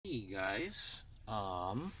guys,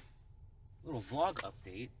 little vlog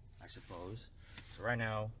update, I suppose. So right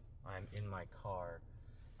now I'm in my car.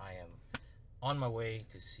 I am on my way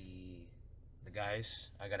to see the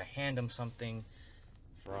guys. I gotta hand them something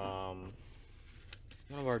from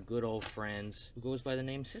one of our good old friends who goes by the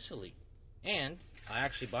name Sicily. And I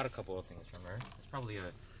actually bought a couple of things from her. It's probably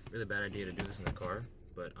a really bad idea to do this in the car,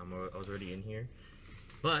 but I was already in here.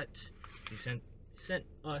 But she sent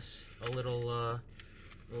us a little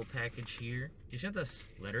package here. She sent us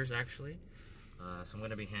letters actually, so I'm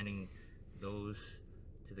gonna be handing those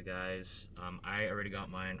to the guys. I already got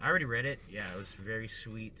mine. I already read it. Yeah, it was very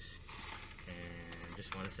sweet, and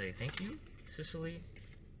just want to say thank you, Sicily,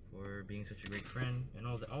 for being such a great friend and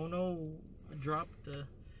all that. Oh no, I dropped the.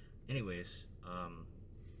 Anyways,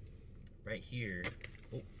 right here.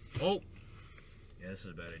 Oh, yeah, this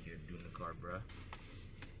is a bad idea to do in the car, bruh.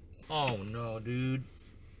 Oh no, dude.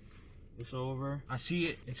 It's over. I see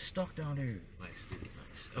it. It's stuck down there. Nice, dude.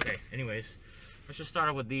 Nice. Okay, anyways, let's just start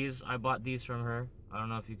out with these. I bought these from her. I don't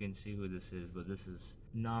know if you can see who this is, but this is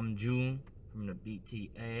Namjoon from the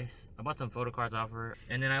BTS. I bought some photo cards off her.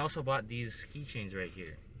 And then I also bought these keychains right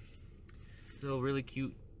here. Little really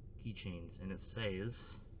cute keychains. And it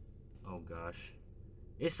says, oh gosh.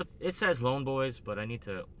 It says LONERZ, but I need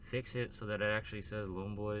to fix it so that it actually says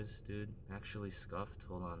LONERZ, dude. Actually scuffed.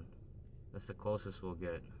 Hold on. That's the closest we'll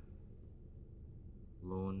get.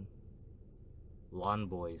 LONERZ.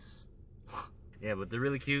 Yeah, but they're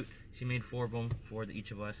really cute. She made 4 of them for each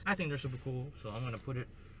of us. I think they're super cool, so I'm gonna put it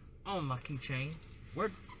on my keychain. Or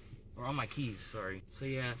on my keys, sorry. So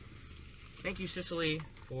yeah, thank you, Sicily,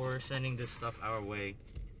 for sending this stuff our way.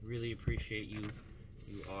 Really appreciate you.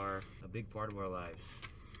 You are a big part of our lives.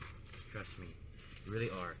 Trust me, you really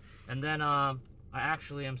are. And then I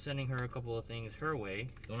actually am sending her a couple of things her way.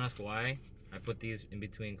 Don't ask why. I put these in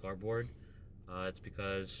between cardboard. It's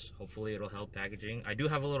because hopefully it'll help packaging. I do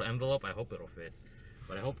have a little envelope. I hope it'll fit.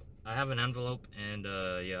 But I have an envelope, and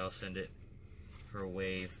yeah, I'll send it her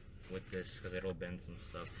way with this because it'll bend some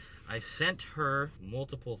stuff. I sent her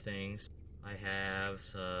multiple things. I have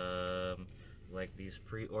some like these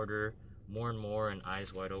pre-order More and More and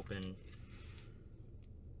Eyes Wide Open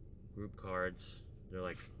group cards. They're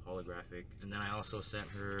like holographic. And then I also sent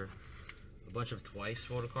her a bunch of Twice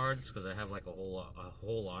photo cards because I have like a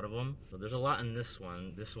whole lot of them. So there's a lot in this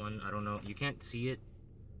one. This one, I don't know, you can't see it,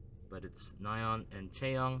 but it's Nayeon and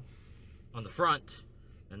Chaeyoung on the front,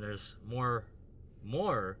 and there's more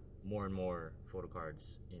and more photo cards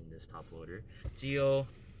in this top loader. Jio,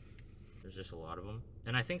 there's just a lot of them,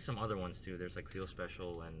 and I think some other ones too. There's like Feel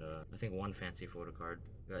Special and I think one fancy photo card.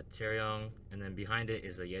 Got Chaeyoung, and then behind it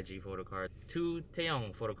is a Yeji photo card. 2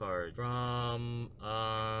 Taeyong photo cards from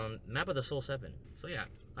Map of the Soul 7. So yeah,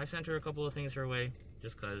 I sent her a couple of things her way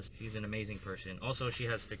just because she's an amazing person. Also, she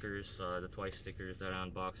has stickers, the Twice stickers that I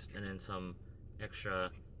unboxed, and then some extra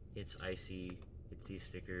It's Icy, Itsy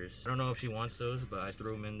stickers. I don't know if she wants those, but I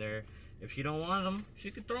threw them in there. If she don't want them, she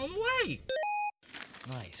could throw them away.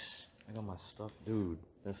 Nice. I got my stuff. Dude,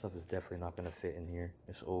 this stuff is definitely not gonna fit in here.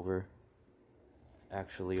 It's over.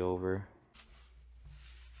 Actually over.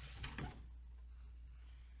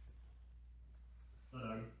 What's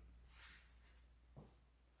up,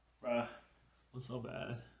 bruh, what's so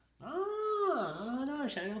bad? Oh, no,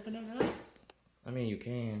 should I open it up? I mean, you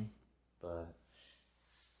can, but...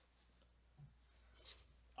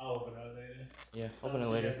 I'll open it later. Yeah, open it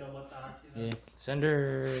later. You guys know my thoughts, you know? Yeah, send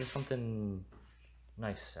her something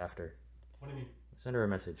nice after. What do you mean? Send her a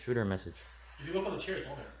message. Shoot her a message. You can go up on the chair,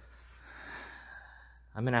 tell her.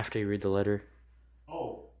 I meant after you read the letter.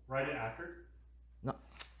 Oh, write it after? No,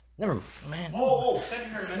 never mind, man. Oh,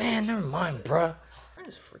 send her a message. Man, never mind, bruh. That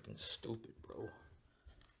is freaking stupid, bro.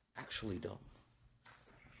 Actually dumb.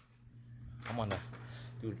 I'm on the...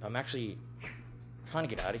 Dude, I'm actually trying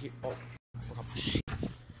to get out of here. Oh, I forgot my shit.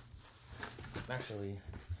 I'm actually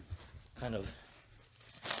kind of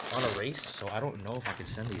on a race, so I don't know if I can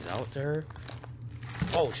send these out to her.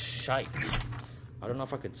 Oh, shite. I don't know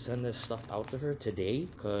if I could send this stuff out to her today,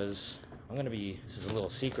 because I'm gonna be, this is a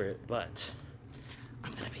little secret, but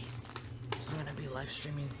I'm gonna be live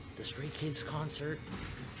streaming the Stray Kids concert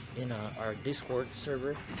in our Discord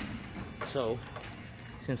server. So,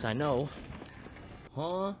 since I know,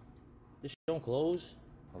 this shit don't close.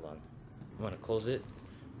 Hold on, I'm gonna close it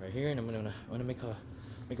right here, and I'm gonna make a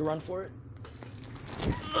run for it.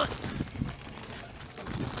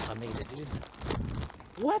 I made it, dude.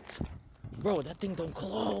 What? Bro, that thing don't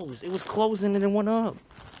close. It was closing and it went up.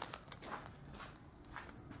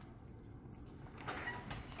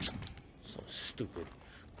 So stupid.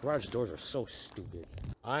 Garage doors are so stupid.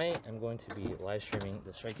 I am going to be live streaming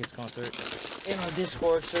the Stray Kids concert in our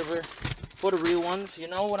Discord server for the real ones. You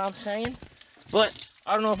know what I'm saying? But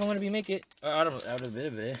I don't know if I'm gonna make it. I don't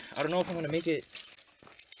know if I'm gonna make it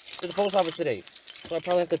to the post office today. So I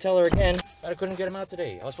probably have to tell her again that I couldn't get them out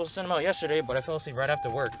today. I was supposed to send them out yesterday, but I fell asleep right after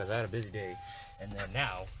work because I had a busy day. And then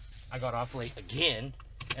now I got off late again,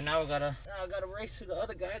 and now I gotta race to the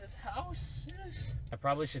other guy's house. I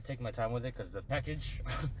probably should take my time with it because the package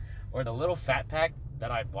or the little fat pack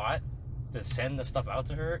that I bought to send the stuff out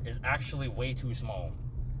to her is actually way too small.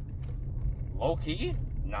 Low key?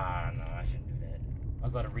 Nah, I shouldn't do that. I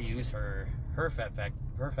was about to reuse her fat pack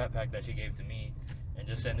that she gave to me and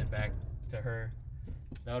just send it back to her.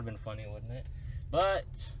 That would have been funny, wouldn't it? But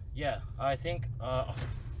yeah, I think I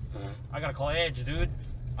gotta call Edge, dude.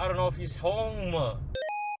 I don't know if he's home.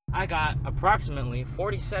 I got approximately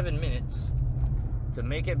 47 minutes to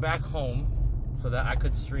make it back home so that I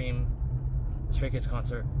could stream the Stray Kids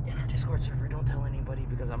concert in our Discord server. Don't tell anybody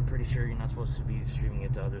because I'm pretty sure you're not supposed to be streaming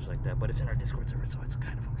it to others like that, but it's in our Discord server, so it's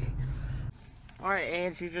kind of okay. Alright,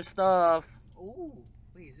 Edge, here's your stuff. Oh,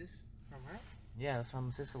 wait, is this from her? Yeah, that's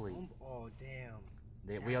from Sicily. Oh, damn.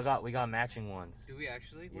 We got matching ones. Do we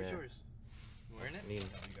actually? Where's yours? You wearing it? Me. No,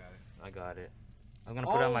 you got it. I got it. I'm gonna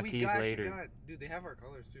put on my keys later. Dude, they have our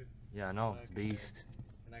colors too. Yeah, I know. It's beast.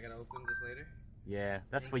 And I gotta open this later? Yeah,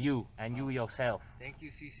 that's for you and you yourself. Thank you,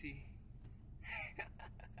 CC.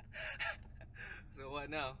 So what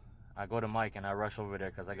now? I go to Mike and I rush over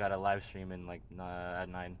there because I got a live stream in like at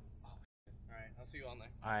 9. Oh, alright, I'll see you on there.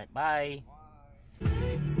 Alright, bye. Bye.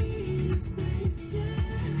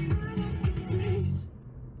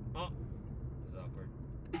 Oh, this is awkward.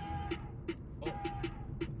 Oh.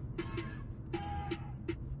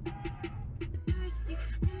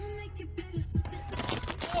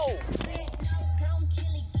 Oh.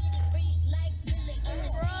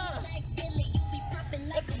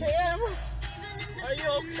 The camera. Are you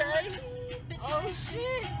okay? Oh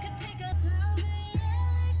shit.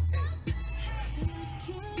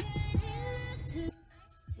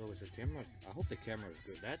 Bro, is the camera? I hope the camera is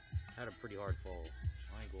good. That had a pretty hard fall.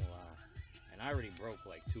 I ain't gonna lie. And I already broke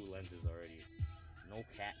like 2 lenses already. No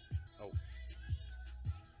cat. Oh.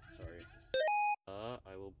 Sorry.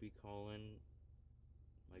 I will be calling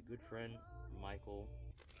my good friend Michael.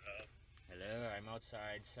 Hello, I'm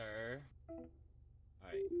outside, sir.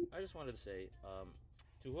 Alright, I just wanted to say,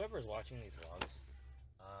 to whoever's watching these vlogs,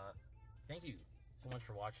 thank you so much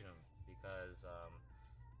for watching them, because,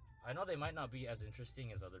 I know they might not be as interesting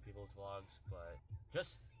as other people's vlogs, but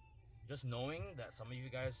just knowing that some of you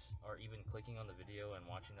guys are even clicking on the video and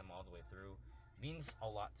watching them all the way through means a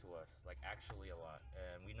lot to us, like actually a lot,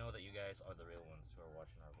 and we know that you guys are the real ones who are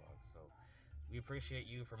watching our vlogs, so we appreciate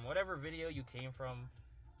you from whatever video you came from,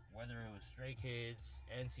 whether it was Stray Kids,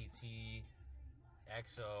 NCT,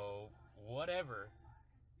 EXO, whatever.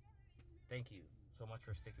 Thank you so much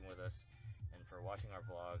for sticking with us and for watching our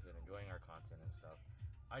vlogs and enjoying our content and stuff.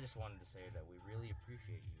 I just wanted to say that we really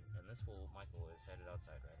appreciate you, and this fool Michael is headed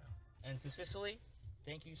outside right now. And to Sicily,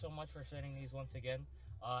 thank you so much for sending these once again.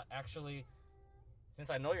 Actually, since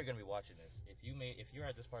I know you're gonna be watching this, if you're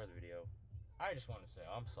at this part of the video, I just want to say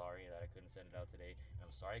I'm sorry that I couldn't send it out today, and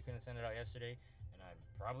I'm sorry I couldn't send it out yesterday, and I'm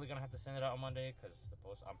probably gonna have to send it out on Monday because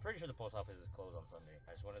I'm pretty sure the post office is closed on Sunday.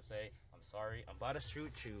 I just want to say I'm sorry. I'm about to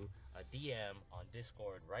shoot you a DM on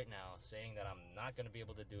Discord right now saying that I'm not gonna be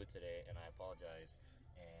able to do it today, and I apologize.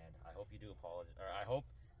 And I hope you do apologize, or I hope,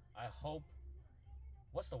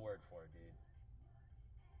 what's the word for it, dude?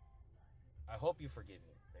 I hope you forgive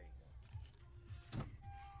me. There you go.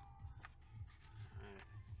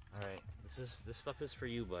 Alright, this stuff is for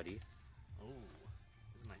you, buddy. Oh,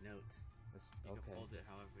 this is my note. You can fold it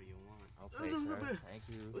however you want. Okay, sir. Thank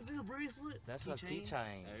you. Was this a bracelet? That's a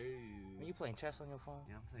keychain. Oh. Are you playing chess on your phone?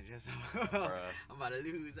 Yeah, I'm playing chess. I'm about to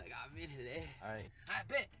lose. I got a minute left. Alright. I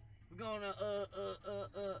bet. We're gonna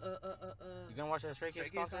You gonna watch that Stray Kids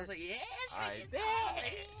concert? Yeah, I Stray Kids bet.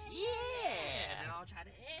 concert. Yeah. And then I'll try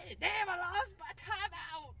to edit. Damn, I lost my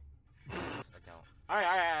timeout.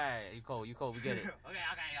 Alright. You cold. We get it. Okay.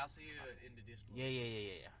 I'll see you in the Discord.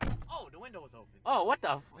 Yeah. Oh, the window was open. Oh, what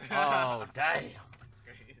the? Oh, damn. That's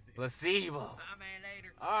crazy. Placebo. Bye, man.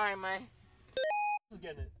 Later. Alright, man. Who's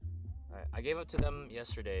getting it? Alright, I gave it to them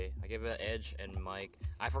yesterday. I gave it to Edge and Mike.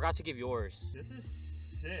 I forgot to give yours. This is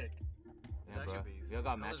sick. Yeah, bro. We all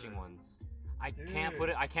got matching ones. I Dude. can't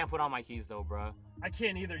put on my keys though, bro. I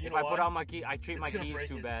can't either. You If know I what? put on my key, I treat It's my gonna keys break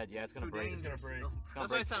too it. bad. Yeah, it's gonna break. It's gonna break.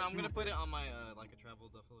 That's what I said. I'm gonna put it on my like a travel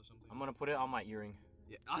duffel or something. I'm gonna put it on my earring.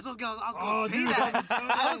 Yeah, I was gonna say dude. that.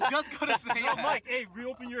 I was just gonna say Yo, that. Mike, hey,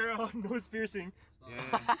 reopen your nose piercing.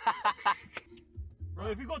 Yeah. Bro,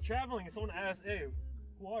 if you go traveling and someone asks, hey,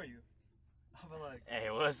 who are you? I'm but like. Hey,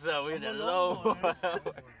 what's up? We're I'm the alone, low. man.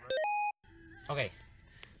 Okay,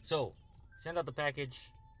 so send out the package.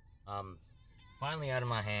 Finally out of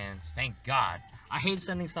my hands. Thank God. I hate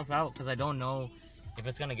sending stuff out because I don't know if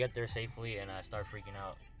it's gonna get there safely, and I start freaking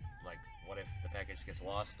out. Like, what if the package gets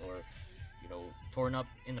lost or, you know, torn up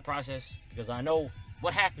in the process? Because I know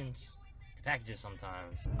what happens to packages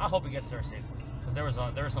sometimes. I hope it gets there safely because there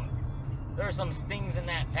were some things in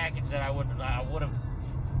that package that I would have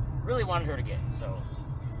really wanted her to get. So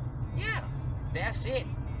yeah, that's it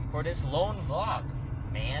for this lone vlog,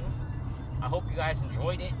 man. I hope you guys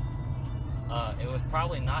enjoyed it. It was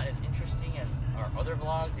probably not as interesting as our other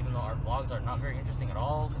vlogs, even though our vlogs are not very interesting at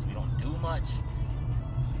all because we don't do much.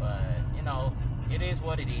 But, you know, it is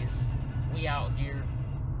what it is. We out here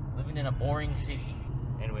living in a boring city.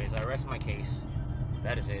 Anyways, I rest my case.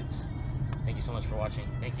 That is it. Thank you so much for watching.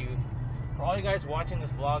 Thank you for all you guys watching this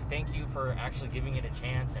vlog. Thank you for actually giving it a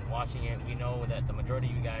chance and watching it. We know that the majority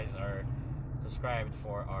of you guys are subscribed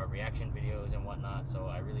for our reaction videos and whatnot, so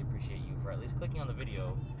I really appreciate you for at least clicking on the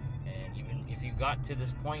video. And even if you got to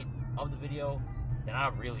this point of the video, then I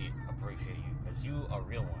really appreciate you, because you are a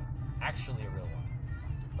real one. Actually a real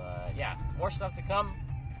one. But yeah, more stuff to come.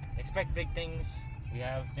 Expect big things. We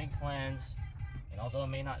have big plans. And although it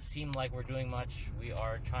may not seem like we're doing much, we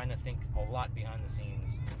are trying to think a lot behind the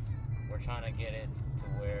scenes. We're trying to get it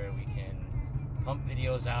to where we can pump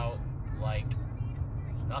videos out like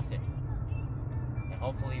nothing. And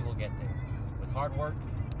hopefully we'll get there. With hard work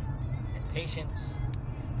and patience,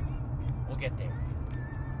 we'll get there.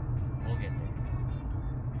 We'll get there.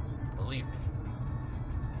 Believe me.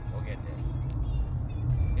 We'll get there.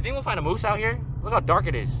 You think we'll find a moose out here? Look how dark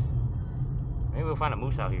it is. Maybe we'll find a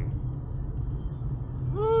moose out here.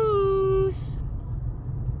 Moose!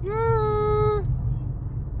 Yeah.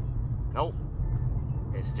 Nope.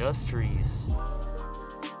 It's just trees.